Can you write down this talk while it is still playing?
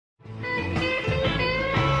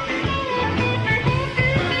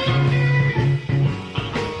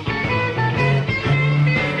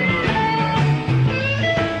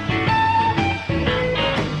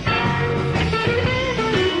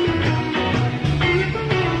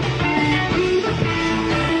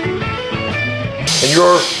And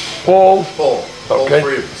you're Paul? Paul. Okay. Paul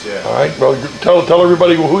Friebus, yeah. All right. Well, tell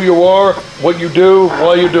everybody who you are, what you do,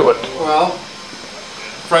 why you do it. Well,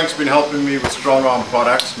 Frank's been helping me with strong arm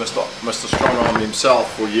products, Mr. Strong Arm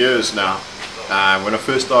himself, for years now. When I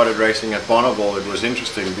first started racing at Bonneville, it was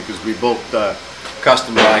interesting because we built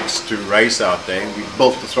custom bikes to race out there. We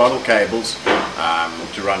built the throttle cables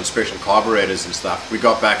to run special carburetors and stuff. We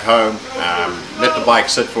got back home, let the bike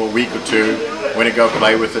sit for a week or two, went to go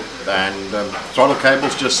play with it, and throttle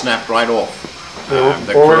cables just snapped right off.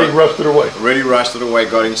 They were already rusted away. Already rusted away,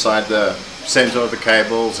 got inside the center of the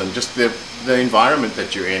cables, and just the environment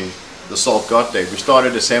that you're in, the salt got there. We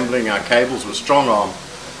started assembling our cables with strong arm,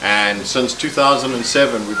 and since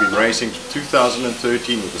 2007 we've been racing to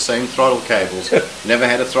 2013 with the same throttle cables. Never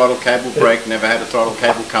had a throttle cable break, never had a throttle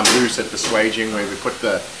cable come loose at the swaging where we put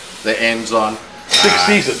the ends on. 6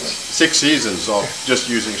 seasons. 6 seasons of just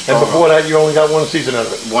using strong arm. And before that you only got 1 season out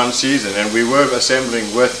of it. 1 season, and we were assembling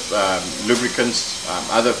with lubricants,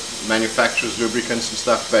 other manufacturers' lubricants and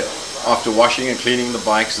stuff, but after washing and cleaning the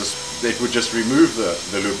bikes, it would just remove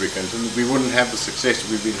the lubricant, and we wouldn't have the success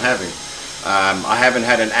we've been having. I haven't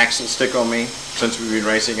had an axle stick on me since we've been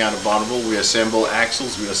racing out of Bonneville. We assemble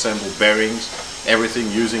axles, we assemble bearings,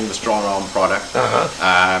 everything using the strong arm product.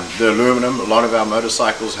 The aluminum, a lot of our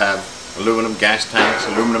motorcycles have aluminum gas tanks,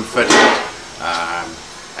 aluminum fittings,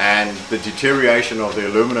 and the deterioration of the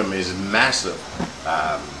aluminum is massive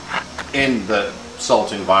in the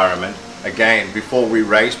salt environment. Again, before we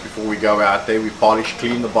race, before we go out there, we polish,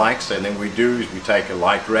 clean the bikes, and then we take a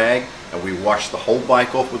light rag and we wash the whole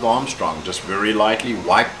bike off with Armstrong, just very lightly,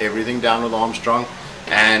 wipe everything down with Armstrong,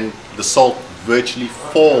 and the salt virtually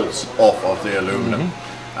falls off of the aluminum.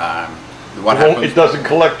 It doesn't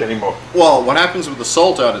collect anymore. Well, what happens with the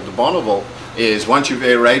salt out at the Bonneville is once you've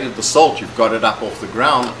aerated the salt, you've got it up off the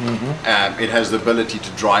ground, it has the ability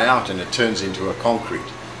to dry out and it turns into a concrete.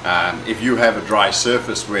 If you have a dry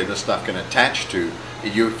surface where this stuff can attach to,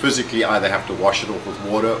 you physically either have to wash it off with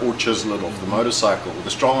water or chisel it off the motorcycle. With the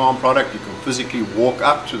strong arm product, you can physically walk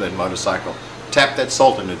up to that motorcycle, tap that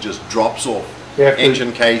salt, and it just drops off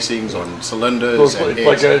engine casings on cylinders. So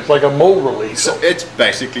it's like a mold release. So it's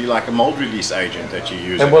basically like a mold release agent that you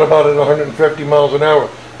use. And what about at 150 miles an hour?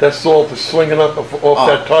 That salt is swinging up off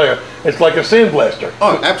that tire. It's like a sandblaster.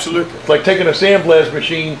 Oh, absolutely. It's like taking a sandblast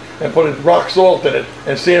machine and putting rock salt in it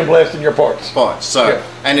and sandblasting your parts. So,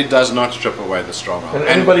 and it does not strip away the strong arm. And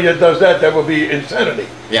anybody that does that, that would be insanity.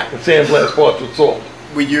 Yeah. To sandblast parts with salt.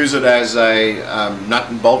 We use it as a nut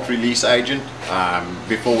and bolt release agent.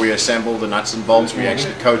 Before we assemble the nuts and bolts, we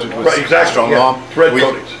actually coat it with strong arm. Thread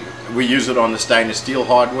coatings. We use it on the stainless steel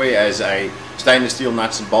hardware as a stainless steel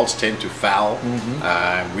nuts and bolts tend to foul.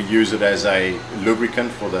 We use it as a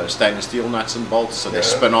lubricant for the stainless steel nuts and bolts, so they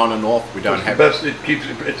spin on and off. We don't have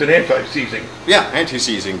it's an anti-seizing. Yeah,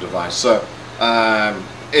 anti-seizing device. So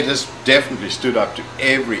it has definitely stood up to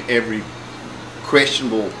every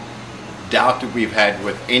questionable doubt that we've had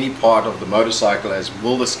with any part of the motorcycle, as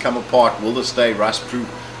will this come apart, will this stay rust proof,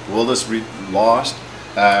 will this last.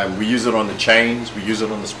 We use it on the chains, we use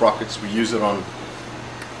it on the sprockets, we use it on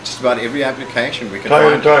just about every application we can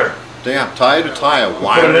find. Tire to tire. Yeah, tire to tire,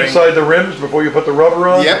 wiring. Put it inside the rims before you put the rubber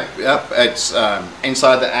on? Yep. It's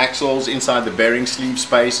inside the axles, inside the bearing sleeve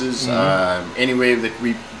spaces, anywhere that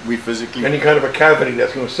we physically... Any kind of a cavity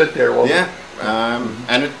that's going to sit there.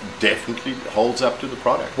 And it definitely holds up to the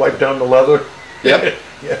product. Wipe down the leather? Yep.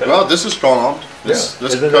 Well, this is strong armed. This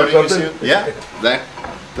coating is here.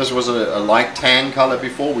 This was a light tan color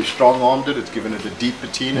before. We strong armed it. It's given it a deep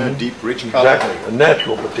patina, a deep rich color. Exactly, a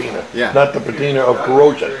natural patina. Yeah. Not the patina of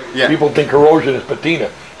corrosion. Yeah. People think corrosion is patina.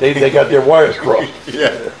 They got their wires crossed.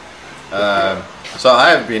 Yeah. So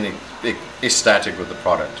I have been ecstatic with the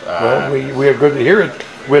product. Well, we are good to hear it.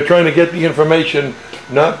 We're trying to get the information,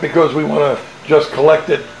 not because we want to just collect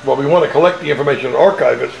it. Well, we want to collect the information and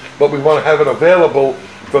archive it, but we want to have it available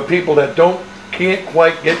for people that can't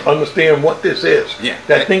quite understand what this is. Yeah.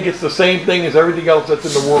 That think it's the same thing as everything else that's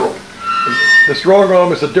in the world. The strong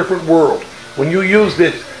arm is a different world. When you use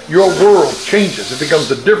this, your world changes. It becomes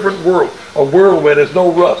a different world. A world where there's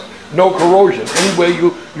no rust, no corrosion, any way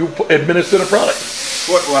you administer the product.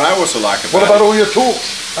 What I also like about What about all your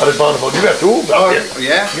tools out at Bonneville? You got tools out there.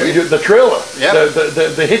 Yeah. The trailer, yeah.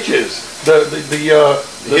 the hitches,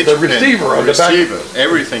 the receiver on the back.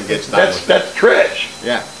 Everything gets done. That's trash.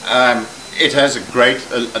 Yeah. It has a great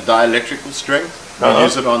dielectrical strength. We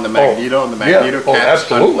use it on the magneto, caps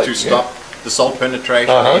to stop the salt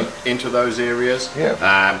penetration into those areas.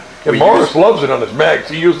 Yeah. Morris loves it on his mags.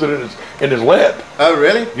 He used it in his lab. Oh,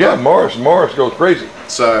 really? Yeah, Morris goes crazy.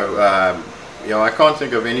 So you know, I can't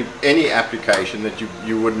think of any application that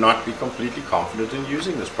you would not be completely confident in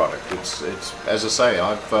using this product. It's as I say,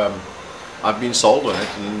 I've been sold on it,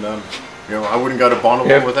 and you know, I wouldn't go to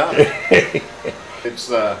Bonneville without it. It's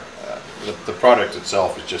the product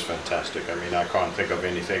itself is just fantastic. I mean, I can't think of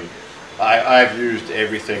anything. I've used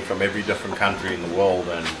everything from every different country in the world,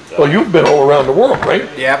 and well, you've been all around the world, right?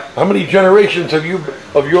 Yeah. How many generations have you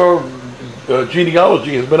of your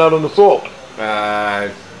genealogy has been out on the salt?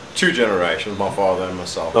 2 generations, my father and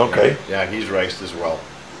myself. Okay. Yeah, he's raced as well.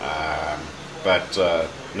 But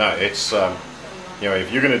no, it's you know,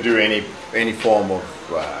 if you're going to do any form of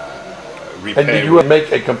repair, and did you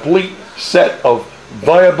make a complete set of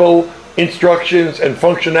viable instructions and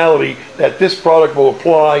functionality that this product will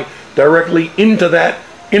apply directly into that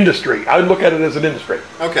industry? I look at it as an industry.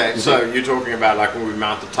 Okay, so you're talking about like when we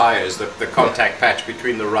mount the tires, the contact patch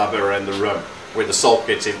between the rubber and the rim, where the salt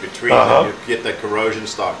gets in between, and you get the corrosion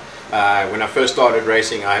stuff. When I first started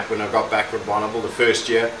racing, when I got back from Bonneville the first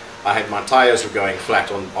year, I had my tires were going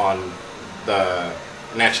flat on the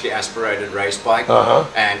naturally aspirated race bike,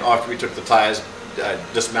 and after we took the tires,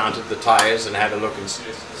 dismounted the tires and had a look, and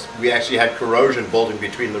we actually had corrosion building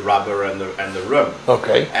between the rubber and the rim.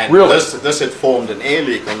 Okay, and really? This had formed an air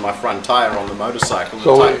leak on my front tire on the motorcycle.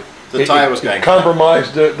 So the tire was going. It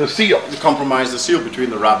compromised the seal. It compromised the seal between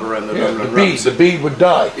the rubber and the rim. The bead would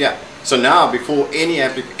die. Yeah. So now, before any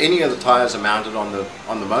of the tires are mounted on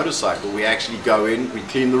the motorcycle, we actually go in, we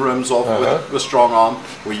clean the rims off with strong arm.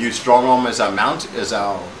 We use strong arm as our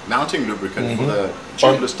mounting lubricant for the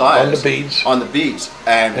tubeless tires on the beads. On the beads,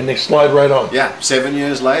 and they slide right on. Yeah, 7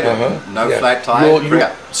 years later, no flat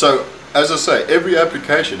tire. So as I say, every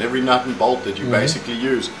application, every nut and bolt that you basically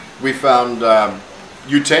use, we found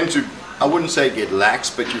you tend to, I wouldn't say get lax,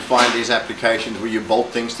 but you find these applications where you bolt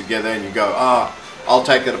things together and you go, I'll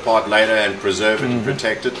take it apart later and preserve it and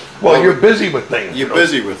protect it. Well, you're busy with things. You're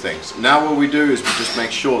busy with things. Now what we do is we just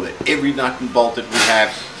make sure that every nut and bolt that we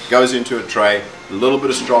have goes into a tray, a little bit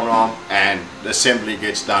of strong arm, and assembly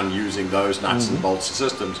gets done using those nuts and bolts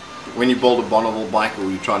systems. When you build a Bonneville bike, or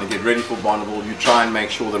you're trying to get ready for Bonneville, you try and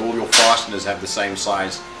make sure that all your fasteners have the same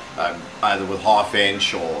size, either with 1/2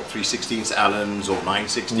 inch or 3/16 Allens or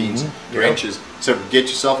 9/16 inches. So get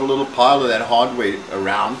yourself a little pile of that hardware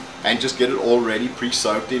around and just get it already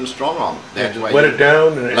pre-soaked in strong arm. That way, let it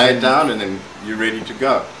down, lay it down, and then you're ready to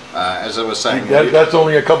go. As I was saying, that's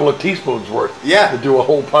only a couple of teaspoons worth. Yeah. To do a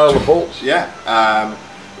whole pile of bolts. Yeah.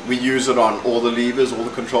 We use it on all the levers, all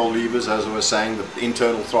the control levers, as I was saying, the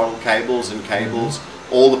internal throttle cables and cables,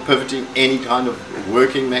 all the pivoting, any kind of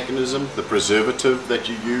working mechanism, the preservative that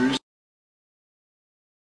you use.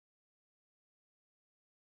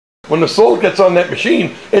 When the salt gets on that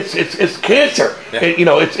machine, it's cancer. Yeah. You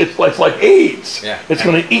know, it's like AIDS. Yeah. It's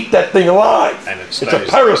going to eat that thing alive. And it's a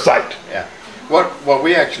parasite. Yeah. What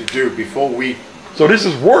we actually do before we... So this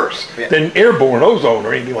is worse than airborne ozone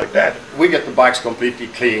or anything like that. We get the bikes completely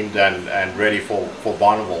cleaned and ready for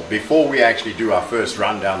Bonneville. Before we actually do our first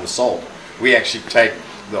run down the salt, we actually take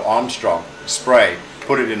the Armstrong spray,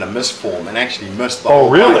 put it in a mist form, and actually mist the whole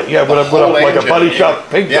really? bike, Yeah, like a body shop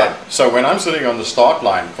paint job. So when I'm sitting on the start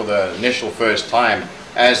line for the initial first time,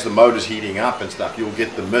 as the motor's heating up and stuff, you'll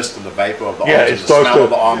get the mist and the vapor of the Armstrong, the smell of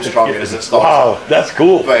the Armstrong as it starts. Wow, that's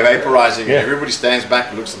cool. Vaporizing, and everybody stands back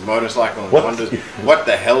and looks at the motorcycle and wonders what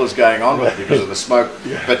the hell is going on with it because of the smoke.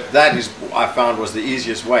 But that is, I found, was the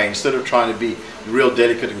easiest way. Instead of trying to be real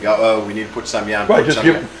delicate and go, oh, we need to put some yarn,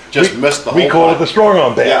 just mist the whole bike. We call it the strong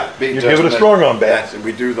arm bath. Yeah, you give it a strong arm bath.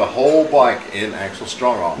 We do the whole bike in actual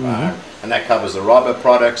strong arm. And that covers the rubber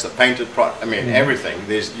products, the painted product, I mean everything.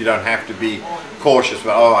 You don't have to be cautious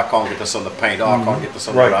about, oh, I can't get this on the paint, oh, I can't get this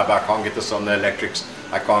on the rubber, I can't get this on the electrics,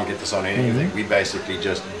 I can't get this on anything. We basically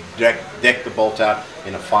just deck the bolt out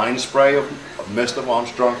in a fine spray of mist of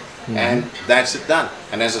Armstrong, and that's it done.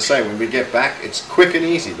 And as I say, when we get back, it's quick and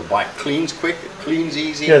easy. The bike cleans quick, it cleans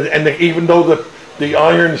easy. Yeah, and even though the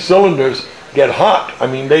iron cylinders get hot, I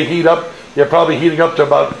mean, they heat up. You're probably heating up to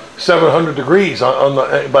about 700 degrees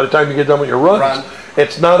by the time you get done with your runs.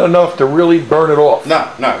 It's not enough to really burn it off. No.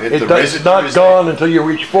 It's not gone until you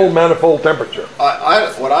reach full manifold temperature.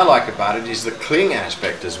 What I like about it is the cling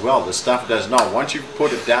aspect as well. The stuff does not. Once you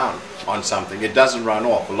put it down on something, it doesn't run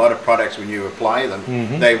off. A lot of products, when you apply them,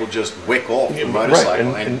 they will just wick off the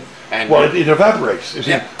motorcycle. Well, it evaporates. You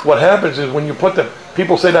see, what happens is when you put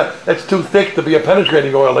people say that's too thick to be a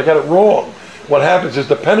penetrating oil. They got it wrong. What happens is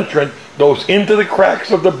the penetrant goes into the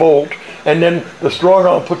cracks of the bolt, and then the strong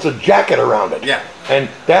arm puts a jacket around it. Yeah. And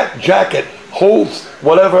that jacket holds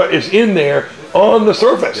whatever is in there on the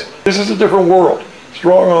surface. This is a different world.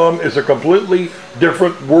 Strong arm is a completely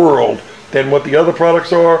different world than what the other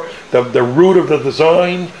products are. The root of the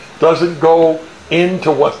design doesn't go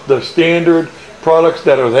into what the standard products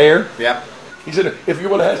that are there. Yeah. He said, if you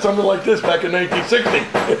would have had something like this back in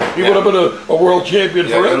 1960, he would have been a world champion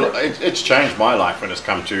forever. It's changed my life when it's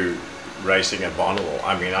come to racing at Bonneville.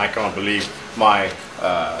 I mean, I can't believe my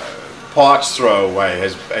parts throwaway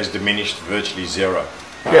has diminished virtually zero.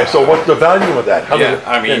 Yeah, so what's the value of that?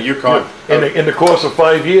 I mean, you can't... In the course of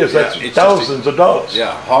 5 years, that's thousands of dollars.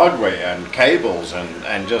 Yeah, hardware and cables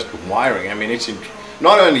and just wiring. I mean, it's...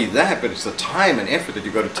 Not only that, but it's the time and effort that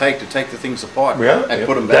you've got to take the things apart and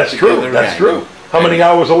put them back together. That's true. How many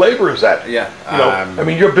hours of labor is that? Yeah. You know, I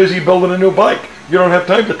mean, you're busy building a new bike. You don't have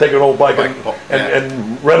time to take an old bike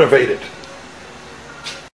and renovate it.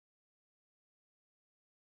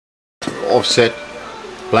 Offset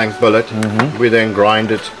blank billet. We then grind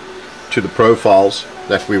it to the profiles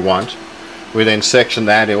that we want. We then section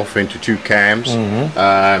that off into 2 cams,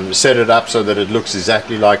 set it up so that it looks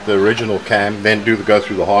exactly like the original cam, then go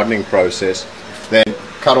through the hardening process, then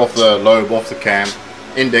cut off the lobe off the cam,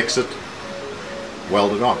 index it,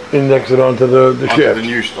 weld it on. Index it onto the shaft.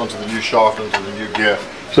 Onto the new shaft, onto the new gear.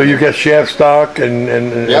 So you get shaft stock and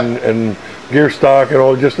gear stock and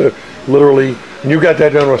all, just literally, and you got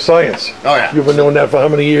that done with science. Oh yeah. You've been doing that for how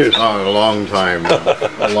many years? Oh, a long time.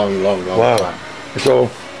 A long time. So,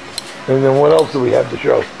 and then what else do we have to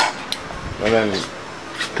show? And then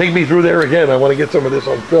take me through there again. I want to get some of this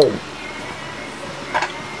on film.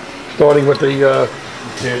 Starting with the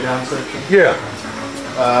tear down section. Yeah.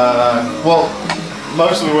 Well,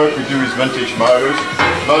 most of the work we do is vintage motors.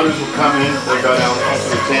 Motors will come in, they go down onto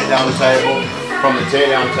the tear down table. From the tear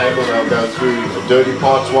down table, they'll go through a dirty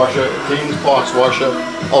parts washer, a clean parts washer,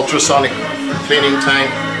 ultrasonic cleaning tank,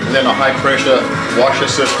 and then a high pressure washer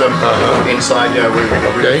system inside here where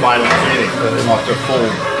we're finally cleaning after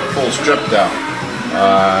full strip down.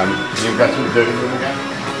 You've got through the dirty room again.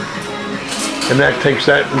 And that takes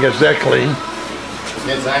that and gets that clean.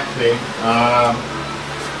 Gets that clean.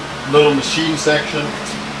 Little machine section.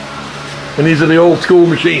 And these are the old school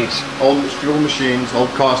machines. Old school machines, old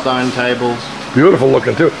cast iron tables. Beautiful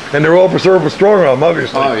looking too. And they're all preserved with strong arm,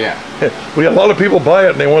 obviously. Oh yeah. We a lot of people buy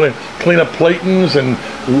it and they want to clean up platings and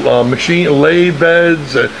machine lathe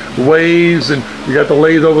beds, lathes, and you got the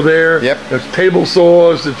lathe over there. Yep. There's table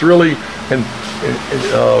saws. It's really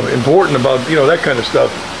important about, you know, that kind of stuff.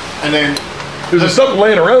 And then there's something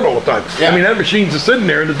laying around all the time. Yeah. I mean, that machine's just sitting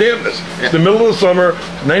there in the dampness. Yeah. It's the middle of the summer,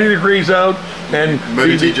 90 degrees out, and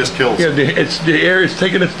humidity just kills. Yeah, the air is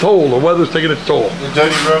taking its toll. The weather's taking its toll. The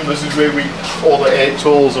dirty room. This is where all the air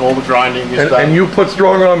tools and all the grinding is done. And you put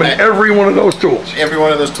strong arm in every one of those tools. Every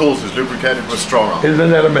one of those tools is lubricated with strong arm. Isn't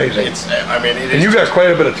that amazing? And you got quite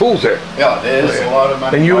a bit of tools there. Yeah, there's a lot of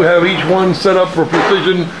money. And you have each one set up for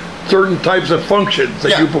precision. Certain types of functions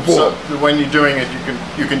that you perform. So when you're doing it,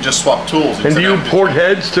 you can just swap tools. And do you port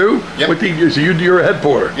heads too? Yep. So you're a head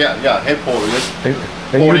porter. Yeah, head porter.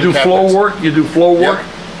 And you do flow work. You do flow work.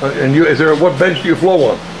 And what bench do you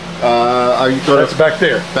flow on? That's back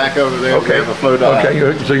there. Back over there. Okay. We have a flow dial.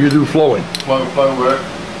 Okay, so you do flowing. Flow work.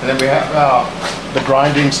 And then we have the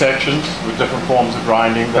grinding sections with different forms of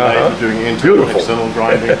grinding. The lathe doing internal and external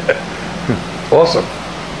grinding. Awesome.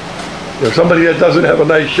 There's somebody that doesn't have a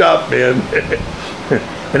nice shop, man.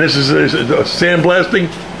 And this is sandblasting?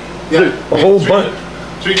 Yeah. A whole bunch.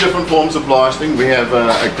 3 different forms of blasting. We have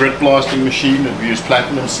a grit blasting machine, and we use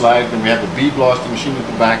platinum slag. Then we have a bead blasting machine at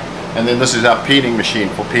the back. And then this is our peening machine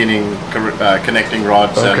for peening connecting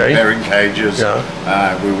rods and bearing cages.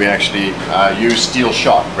 Where we actually use steel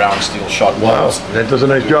shot, round steel shot walls. Wow, that does a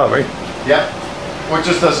nice job, right? Yeah. Well, it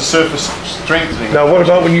just does a surface strengthening. Now, what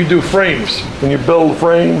about when you do frames? When you build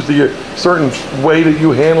frames, do you certain way that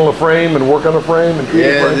you handle a frame and work on a frame and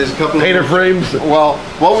there's a couple of painted frames? Well,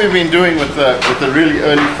 what we've been doing with the really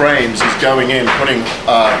early frames is going in, putting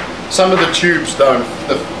some of the tubes down.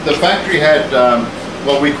 The factory had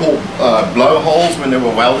what we call blow holes when they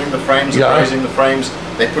were welding the frames and brazing the frames.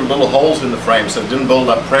 They put little holes in the frame so it didn't build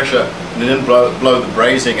up pressure and it didn't blow the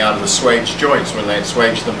brazing out of the swage joints when they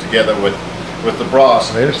swaged them together with the brass.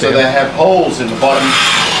 So they have holes in the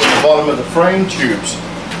bottom of the frame tubes.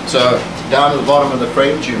 So down at the bottom of the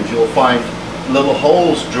frame tubes you'll find little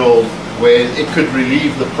holes drilled where it could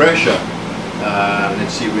relieve the pressure.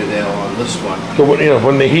 Let's see where they are on this one. So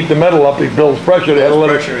when they heat the metal up, it builds pressure. They had a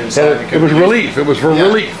little pressure inside. It was relief. It was for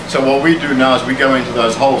relief. So what we do now is we go into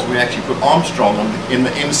those holes. We actually put Armstrong in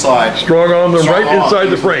the inside. Strong arm them right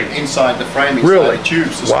inside the frame. Inside the frame. Really? The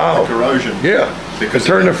tubes to stop the corrosion. Yeah. Because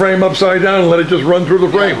turn the frame upside down and let it just run through the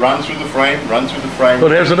frame. Yeah, run through the frame, run through the frame. So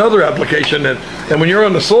there's another application, and when you're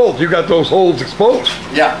on the salt, you got those holes exposed.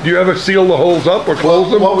 Yeah. Do you ever seal the holes up or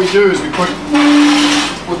close them? What we do is we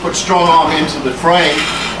put strong arm into the frame,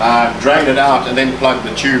 drain it out, and then plug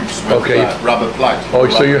the tubes with rubber plugs. Oh,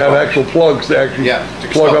 so you have actual plugs to actually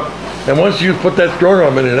plug up. And once you put that strong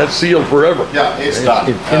arm in it, that's sealed forever. Yeah, it's done.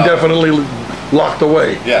 Indefinitely locked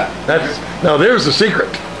away. Yeah. Now there's the secret.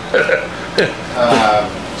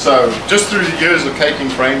 So just through the years of taking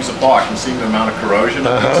frames apart and seeing the amount of corrosion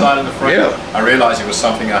inside of the frame, I realized it was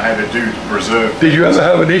something I had to do to preserve. Did you ever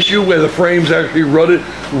have an issue where the frames actually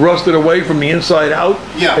rusted away from the inside out?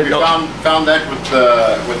 Yeah, we found that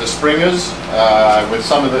with the springers, with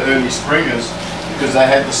some of the early springers, because they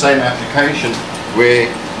had the same application where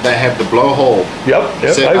they have the blowhole. Yep,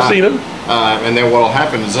 I've seen them. And then what will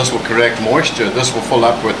happen is this will correct moisture. This will fill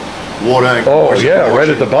up with water and right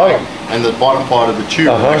at the bottom. And the bottom part of the tube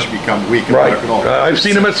will actually become weak and broken off. I've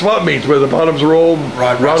seen them at swap meets where the bottoms are all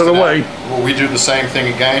rotted away. Well, we do the same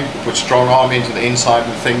thing again. Put strong arm into the inside of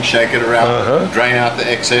the thing, shake it around, drain out the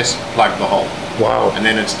excess, plug the hole. Wow. And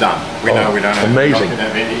then it's done. We know we don't have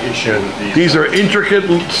any issue with these. These are intricate,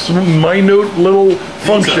 minute little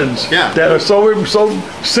functions that are so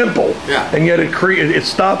simple, and yet it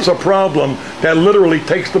stops a problem that literally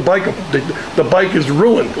takes the bike. The bike is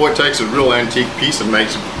ruined. Or it takes a real antique piece and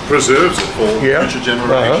preserves it for future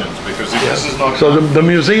generations. Because if this is not so the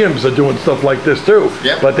museums are doing stuff like this too,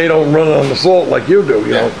 but they don't run it on the salt like you do.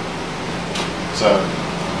 You know. So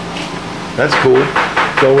that's cool.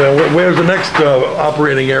 So where's the next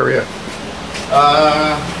operating area?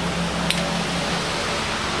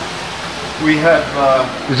 We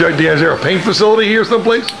have... Is there a paint facility here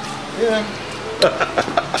someplace? Yeah.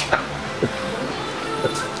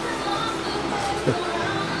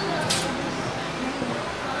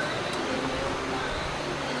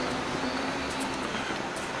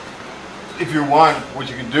 If you want, what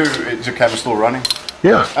you can do, is your camera still running?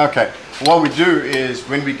 Yeah. Okay. What we do is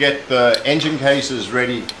when we get the engine cases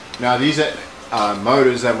ready, now these are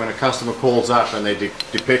motors that when a customer calls up and they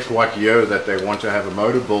depict what year that they want to have a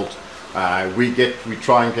motor built, we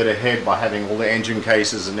try and get ahead by having all the engine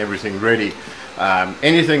cases and everything ready.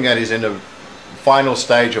 Anything that is in a final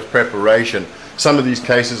stage of preparation, some of these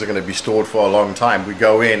cases are going to be stored for a long time. We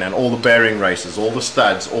go in and all the bearing races, all the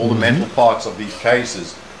studs, all the metal parts of these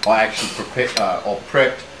cases are actually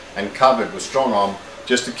prepped and covered with strong arm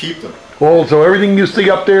just to keep them. Well, so everything you see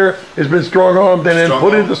up there has been strong armed and then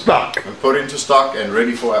put into stock. And put into stock and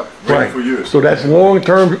ready for use. So that's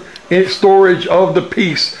long-term storage of the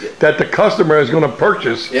piece that the customer is going to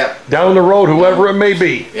purchase down the road, whoever it may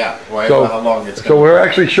be. Yeah, however how long it's going to be. So we're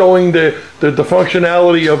actually showing the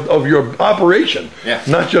functionality of your operation,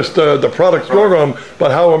 not just the product strong arm,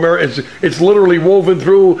 but how it's literally woven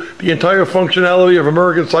through the entire functionality of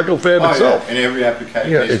American Cycle Fab itself. In every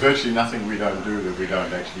application, there's virtually nothing we don't do that we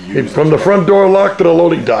don't actually use. From the front door lock to the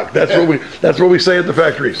loading dock. That's what we say at the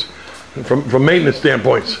factories, from maintenance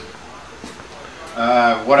standpoints.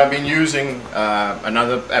 What I've been using,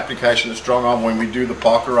 another application of strong arm when we do the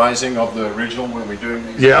parkerizing of the original, when we're doing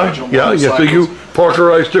these original motorcycles. So you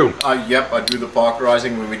parkerize too? Yep, I do the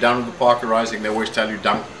parkerizing. When we're done with the parkerizing, they always tell you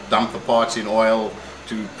dump the parts in oil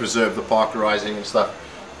to preserve the parkerizing and stuff.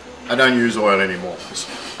 I don't use oil anymore. It's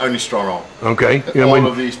only strong arm. Okay. All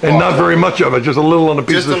of these and not very much of it, just a little on a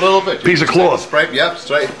piece of cloth.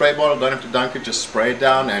 Straight spray bottle, don't have to dunk it, just spray it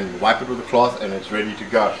down and wipe it with a cloth and it's ready to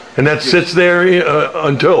go. And that sits there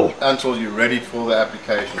until you're ready for the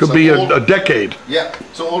application. Could be a decade. Yeah,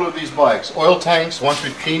 so all of these bikes, oil tanks, once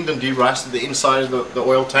we've cleaned and derusted the inside of the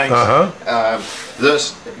oil tanks,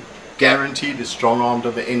 this guaranteed is strong armed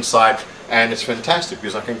on the inside, and it's fantastic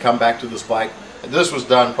because I can come back to this bike. This was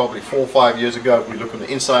done probably 4 or 5 years ago. If we look on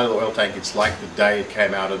the inside of the oil tank, it's like the day it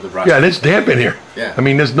came out of the rust. Yeah, and it's damp in here. Yeah. I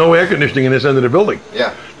mean, there's no air conditioning in this end of the building.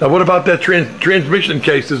 Yeah. Now, what about that transmission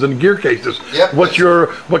cases and gear cases? Yep.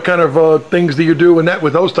 What kind of things do you do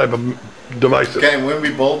with those type of devices? Okay, and when we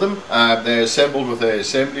build them, they're assembled with an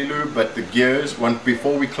assembly lube, but the gears,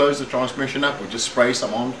 before we close the transmission up, we just spray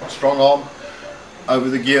some strong arm over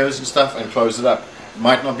the gears and stuff and close it up.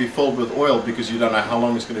 Might not be filled with oil because you don't know how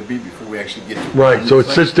long it's going to be before we actually get to it. Right, so it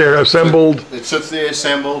sits there assembled. It sits there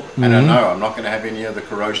assembled, and I know I'm not going to have any other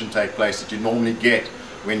corrosion take place that you normally get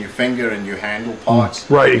when you finger and you handle parts.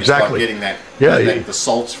 Right, exactly. You start getting that, the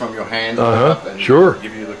salts from your hand up and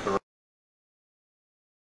give you the corrosion.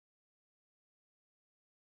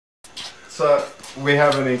 So we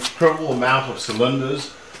have an incredible amount of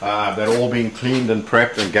cylinders. They're all being cleaned and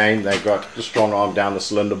prepped. Again, they've got the strong arm down the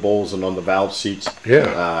cylinder balls and on the valve seats.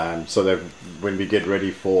 Yeah. So that when we get ready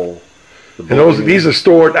for And these are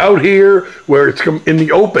stored out here where it's in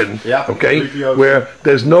the open, Yeah, okay, open. where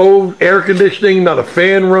there's no air conditioning, not a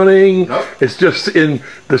fan running. Nope. It's just in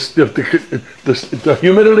the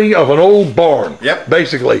humidity of an old barn. Yep.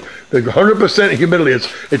 Basically, the 100% humidity.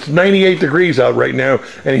 It's 98 degrees out right now,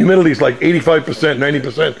 and humidity is like 85%,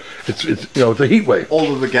 90%. It's it's a heat wave.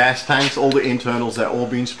 All of the gas tanks, all the internals, they're all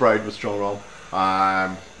being sprayed with strong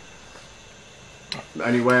arm. The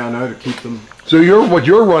only way I know to keep them. So what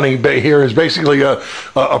you're running here is basically a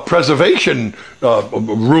preservation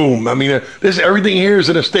room. I mean, everything here is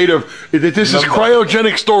in a state of this is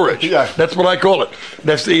cryogenic storage. Yeah. That's what I call it.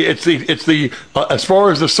 It's the as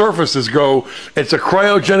far as the surfaces go, it's a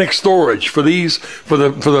cryogenic storage for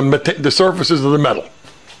the surfaces of the metal.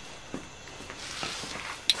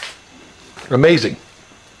 Amazing.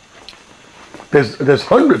 There's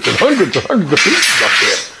hundreds and hundreds and hundreds of pieces up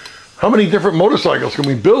there. How many different motorcycles can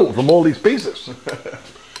we build from all these pieces?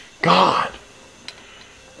 God.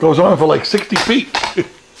 Goes on for like 60 feet.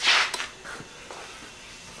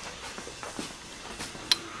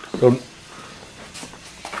 So,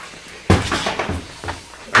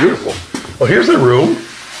 beautiful. Well, here's the room.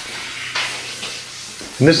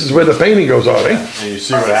 And this is where the painting goes on, eh? And you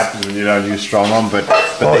see what happens when you don't use strong arm, but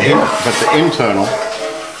the internal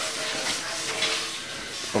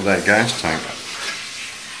of that gas tank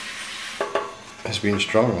has been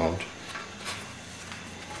strong armed.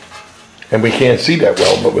 And we can't see that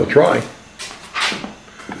well, but we'll try.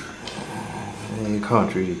 You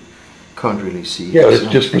can't really see. Yeah, it's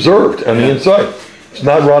just preserved on the inside. It's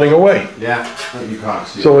not rotting away. Yeah, you can't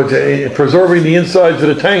see. So preserving the insides of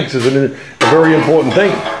the tanks is a very important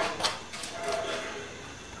thing.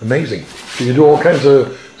 Amazing. So you do all kinds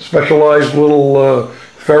of specialized little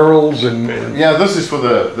ferrules and yeah, this is for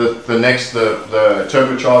the next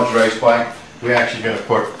turbocharged race bike. We're actually going to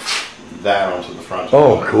put that onto the front.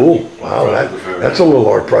 Oh, cool! Wow, that's a little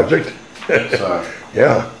art project. So,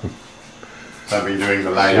 yeah. So I've been doing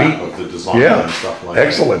the layout of the design and stuff like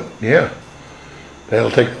excellent. That. Yeah,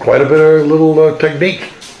 that'll take quite a bit of little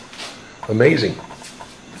technique. Amazing.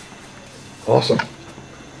 Awesome.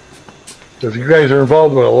 Because you guys are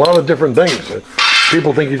involved with a lot of different things.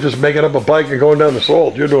 People think you're just making up a bike and going down the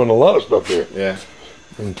salt. You're doing a lot of stuff here. Yeah.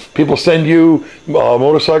 And people send you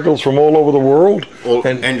motorcycles from all over the world.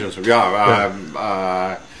 Engines,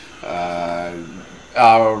 yeah.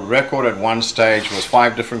 Our record at one stage was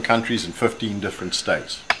 5 different countries and 15 different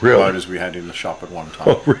states. Really? Motors we had in the shop at one time.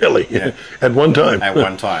 Oh, really? Yeah. At one time? At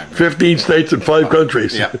one time. 15 states and 5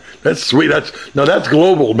 countries. Yeah. That's sweet. That's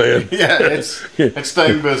global, man. Yeah, it's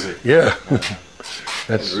staying busy. Yeah.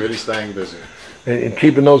 It's really staying busy. And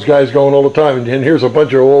keeping those guys going all the time. And here's a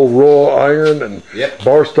bunch of old raw iron and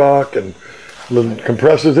bar stock and little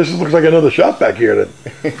compressors. This looks like another shop back here.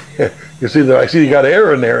 That I see you got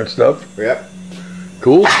air in there and stuff. Yep.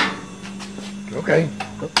 Cool. Okay.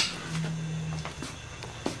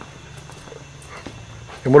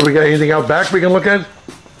 And what do we got? Anything out back we can look at?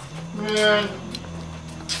 Yeah,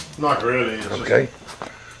 not really. It's okay.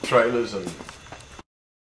 Just trailers and.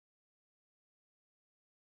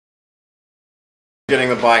 Getting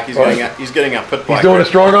the bike, he's getting a pit bike. He's doing a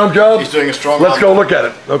strong arm job? He's doing a strong Let's arm. go look at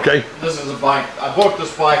it. Okay. This is a bike. I bought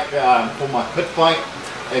this bike for my pit bike.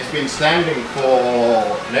 It's been standing for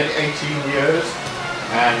nearly 18 years.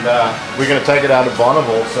 And we're going to take it out of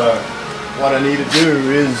Bonneville. So what I need to do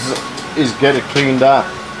is get it cleaned up.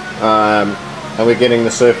 And we're getting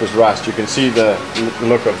the surface rust. You can see the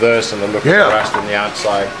look of this and the look of the rust on the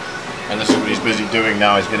outside. And this is what he's busy doing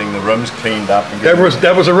now. He's getting the rims cleaned up. And that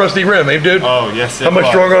was a rusty rim, eh, dude? Oh, yes. How much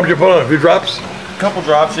strong arm did you put on? A few drops? A couple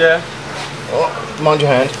drops, yeah. Oh, mind your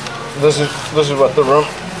hand. This is what the rim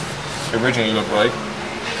originally looked like.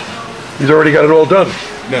 He's already got it all done.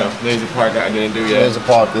 No, there's a part that I didn't do yet. There's a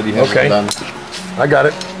part that he hasn't done. I got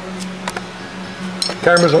it.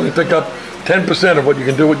 Cameras only pick up 10% of what you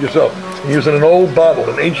can do with yourself. You're using an old bottle,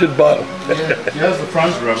 an ancient bottle. Here's the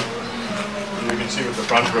front rim. You can see what the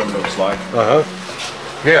front rim looks like.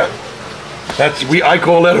 Yeah. I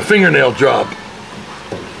call that a fingernail job.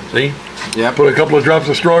 See? Yeah. Put a couple of drops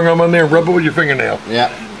of strong arm on there and rub it with your fingernail. Yeah.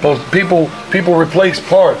 People replace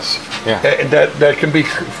parts that can be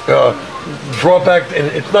brought back, and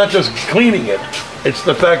it's not just cleaning it. It's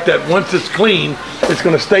the fact that once it's clean, it's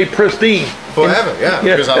going to stay pristine. Forever,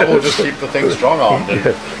 because I will just keep the thing strong armed.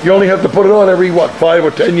 You only have to put it on every, 5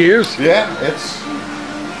 or 10 years? Yeah,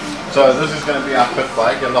 so this is going to be our pit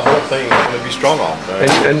bike, and the whole thing is going to be strong armed.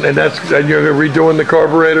 And you're redoing the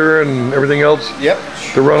carburetor and everything else? Yep.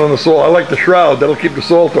 To run on the salt. I like the shroud. That'll keep the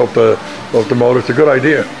salt off the motor. It's a good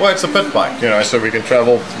idea. Well, it's a pit bike, so we can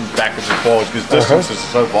travel backwards and forwards because distances are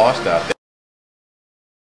so vast out there.